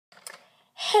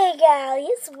Hey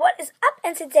guys, what is up?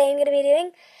 And today I'm going to be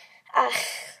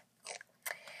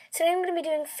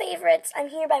doing, favorites. I'm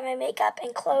here by my makeup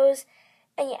and clothes.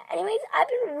 And yeah, anyways, I've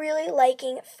been really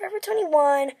liking Forever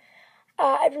 21.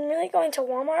 I've been really going to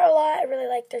Walmart a lot. I really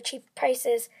like their cheap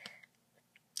prices.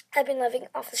 I've been loving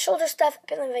off-the-shoulder stuff. I've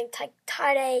been loving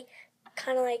tie-dye,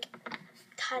 kind of like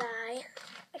tie-dye.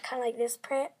 Kind of like this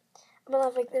print. I've been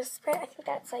loving this print. I think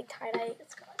that's like tie-dye.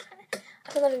 It's called tie-dye.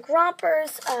 I've been loving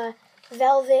Rompers,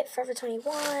 Velvet, Forever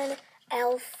 21,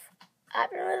 Elf.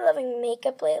 I've been really loving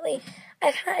makeup lately.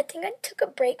 I think I took a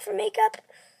break from makeup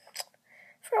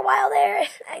for a while there.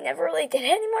 I never really did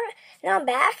it anymore. Now I'm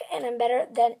back, and I'm better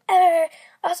than ever.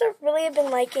 I also really have been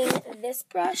liking this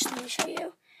brush. Let me show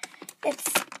you. It's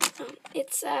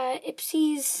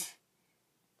Ipsy's.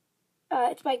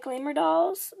 It's by Glamour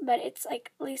Dolls, but it's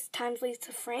like Lisa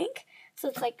Frank. So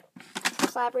it's like a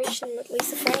collaboration with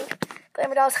Lisa Frank.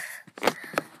 Glamour Dolls.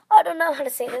 I don't know how to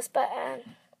say this, but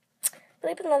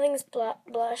really been loving this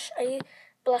blush.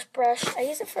 Blush brush. I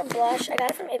use it for blush. I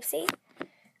got it from Ipsy.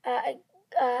 I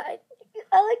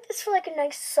like this for like a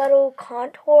nice subtle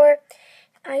contour.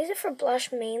 I use it for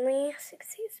blush mainly. So you can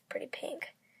see it's pretty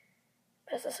pink.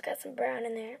 But it's also got some brown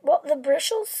in there. Well, the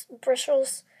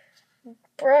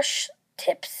brush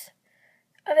tips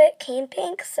of it came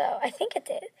pink, so I think it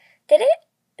did. Did it?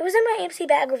 It was in my Ipsy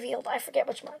bag revealed. I forget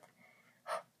which month.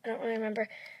 I don't really remember.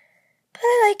 But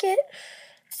I like it.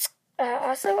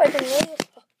 Also, I've been really...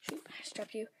 Oh, shoot, I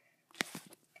struck you.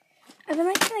 I've been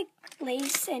liking, like,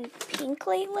 lace and pink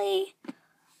lately.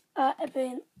 I've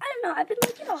been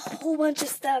liking a whole bunch of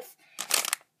stuff.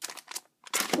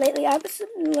 Lately, I've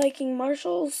been liking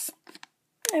Marshalls.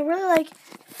 I really like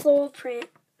floral print.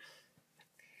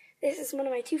 This is one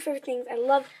of my two favorite things. I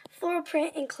love floral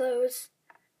print in clothes.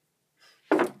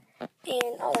 And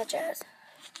all that jazz.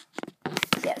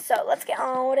 Yeah, so let's get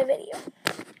on with the video.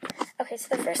 Okay, so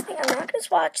the first thing, I'm not going to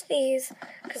swatch these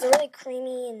because they're really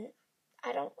creamy and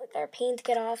they're a pain to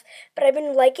get off. But I've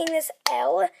been liking this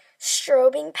Elle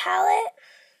strobing palette.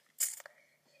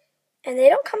 And they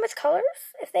don't come with colors.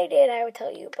 If they did, I would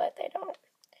tell you, but they don't.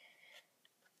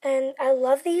 And I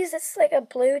love these. It's like a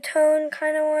blue tone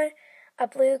kind of one. A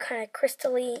blue kind of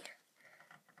crystal-y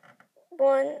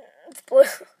one. It's blue.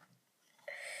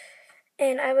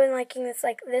 And I've been liking this,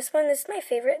 like this one. This is my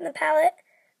favorite in the palette.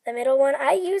 The middle one.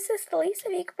 I use this the least,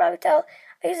 if you could probably tell.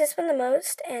 I use this one the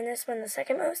most, and this one the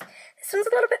second most. This one's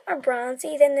a little bit more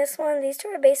bronzy than this one. These two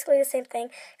are basically the same thing,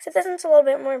 except this one's a little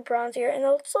bit more bronzier, and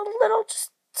it's a little,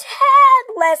 just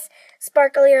tad less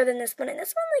sparklier than this one. And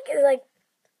this one, is like,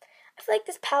 I feel like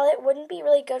this palette wouldn't be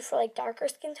really good for, like, darker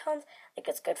skin tones. Like,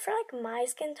 it's good for, like, my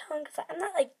skin tone, because I'm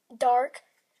not, like, dark.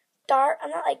 I'm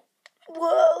not, like,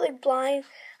 whoa, like, blind.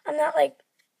 I'm not, like,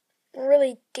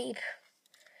 really deep.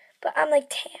 But I'm, like,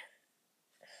 tan.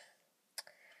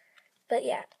 But,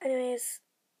 yeah, anyways.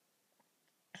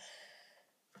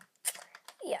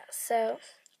 Yeah, so,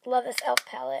 love this e.l.f.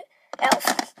 palette.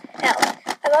 e.l.f.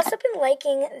 I've also been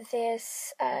liking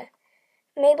this,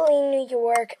 Maybelline New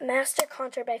York Master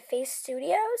Contour by Face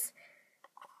Studios.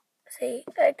 See,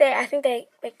 I think they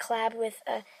collab with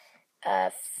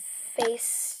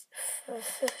Face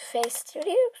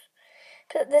Studios.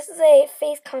 This is a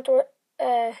face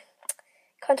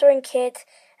contouring kit,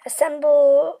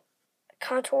 assemble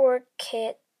contour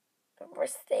kit.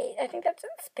 I think that's in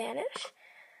Spanish.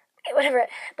 Okay, whatever.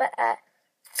 But I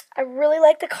really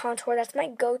like the contour. That's my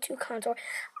go-to contour.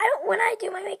 When I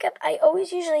do my makeup, I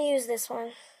always usually use this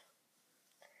one.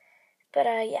 But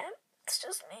yeah, it's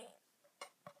just me.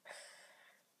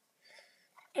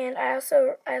 And I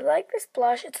like this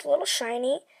blush. It's a little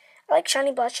shiny. I like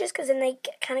shiny blushes because then they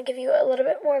kind of give you a little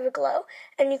bit more of a glow.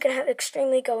 And you can have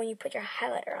extremely glow when you put your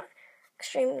highlighter on.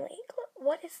 Extremely glow.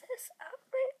 What is this?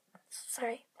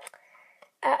 Sorry.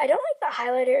 I don't like the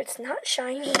highlighter. It's not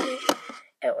shiny.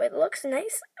 It looks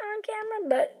nice on camera,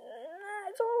 but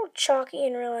it's a little chalky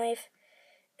in real life.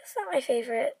 It's not my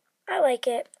favorite. I like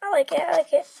it a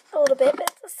little bit,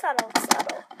 but it's subtle.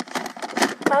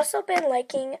 I've also been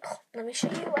liking, let me show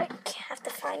you, I have to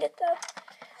find it though.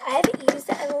 I haven't used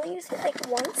it, I've only used it like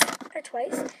once or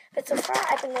twice, but so far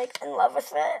I've been like in love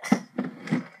with it.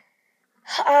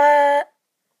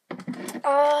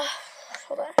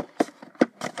 Hold on.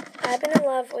 I've been in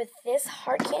love with this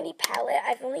Hard Candy palette.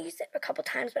 I've only used it a couple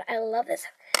times, but I love this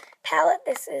palette.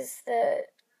 This is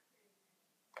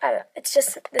it's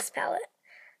just this palette.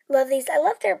 Love these. I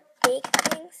love their bake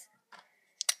things.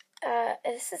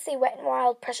 This is the Wet n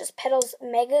Wild Precious Petals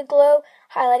Mega Glow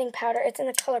Highlighting Powder. It's in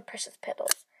the color Precious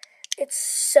Petals. It's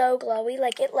so glowy.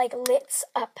 Like, it, lights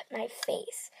up my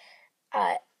face.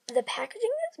 The packaging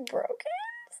is broken,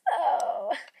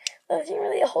 so the only thing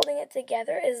really holding it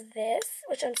together is this,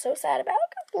 which I'm so sad about.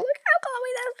 Look how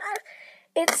glowy that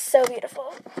is. It's so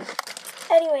beautiful.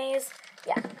 Anyways,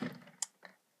 yeah.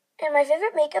 And my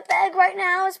favorite makeup bag right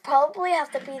now is probably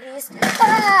have to be these.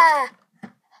 Ah!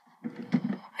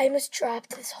 I almost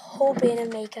dropped this whole bin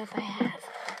of makeup I have.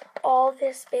 All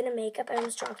this bin of makeup, I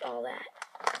almost dropped all that.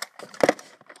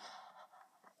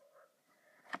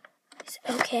 Is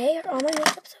it okay? Are all my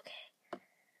makeup's okay?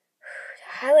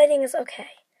 The highlighting is okay.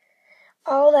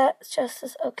 All that just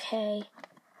is okay.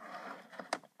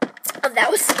 Oh, that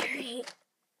was scary.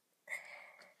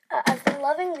 I've been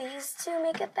loving these two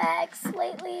makeup bags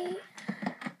lately.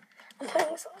 I'm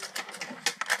putting this on.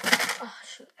 Oh,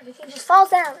 shoot. Everything just falls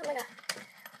down. Oh, my God.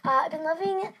 I've been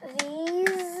loving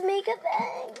these makeup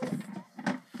bags.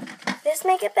 This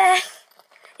makeup bag,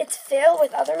 it's filled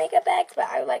with other makeup bags, but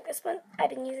I like this one. I've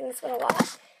been using this one a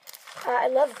lot. I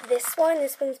love this one.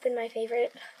 This one's been my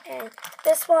favorite. And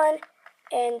this one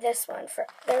and this one.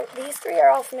 These three are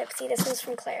all from Ipsy. This one's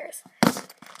from Claire's.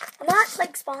 I'm not,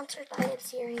 like, sponsored by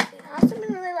Ipsy or anything. I've also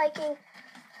been really liking,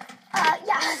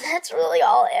 yeah, that's really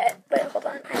all it. But hold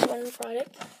on, I have one more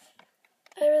product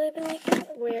I've really been liking.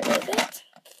 Where is it?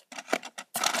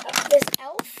 This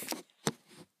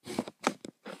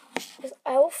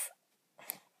e.l.f.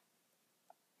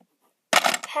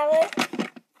 palette.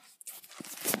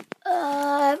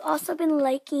 I've also been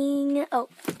liking,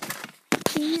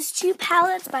 these two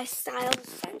palettes by Style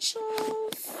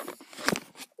Essentials.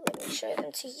 Let me show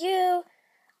them to you.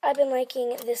 I've been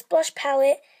liking this blush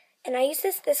palette, and I use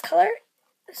this color,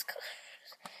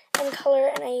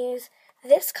 and I use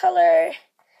this color,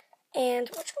 and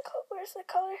which one color? Where's the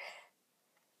color?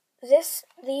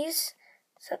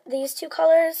 These two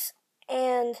colors,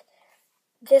 and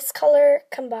this color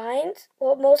combined.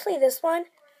 Well, mostly this one,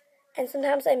 and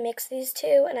sometimes I mix these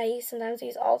two, and I sometimes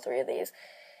use all three of these,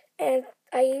 and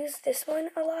I use this one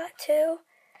a lot too.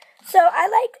 So I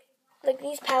like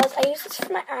these palettes. I use this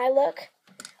for my eye look.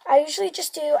 I usually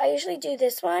do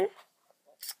this one,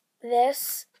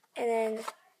 this, and then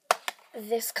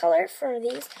this color from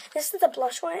these. This is a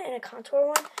blush one and a contour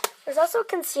one. There's also a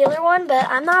concealer one, but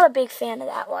I'm not a big fan of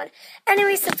that one.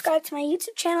 Anyway, subscribe to my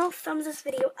YouTube channel, thumbs this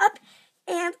video up,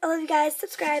 and I love you guys.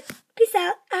 Subscribe. Peace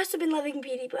out. I've also been loving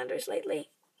beauty blenders lately.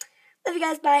 Love you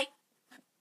guys. Bye.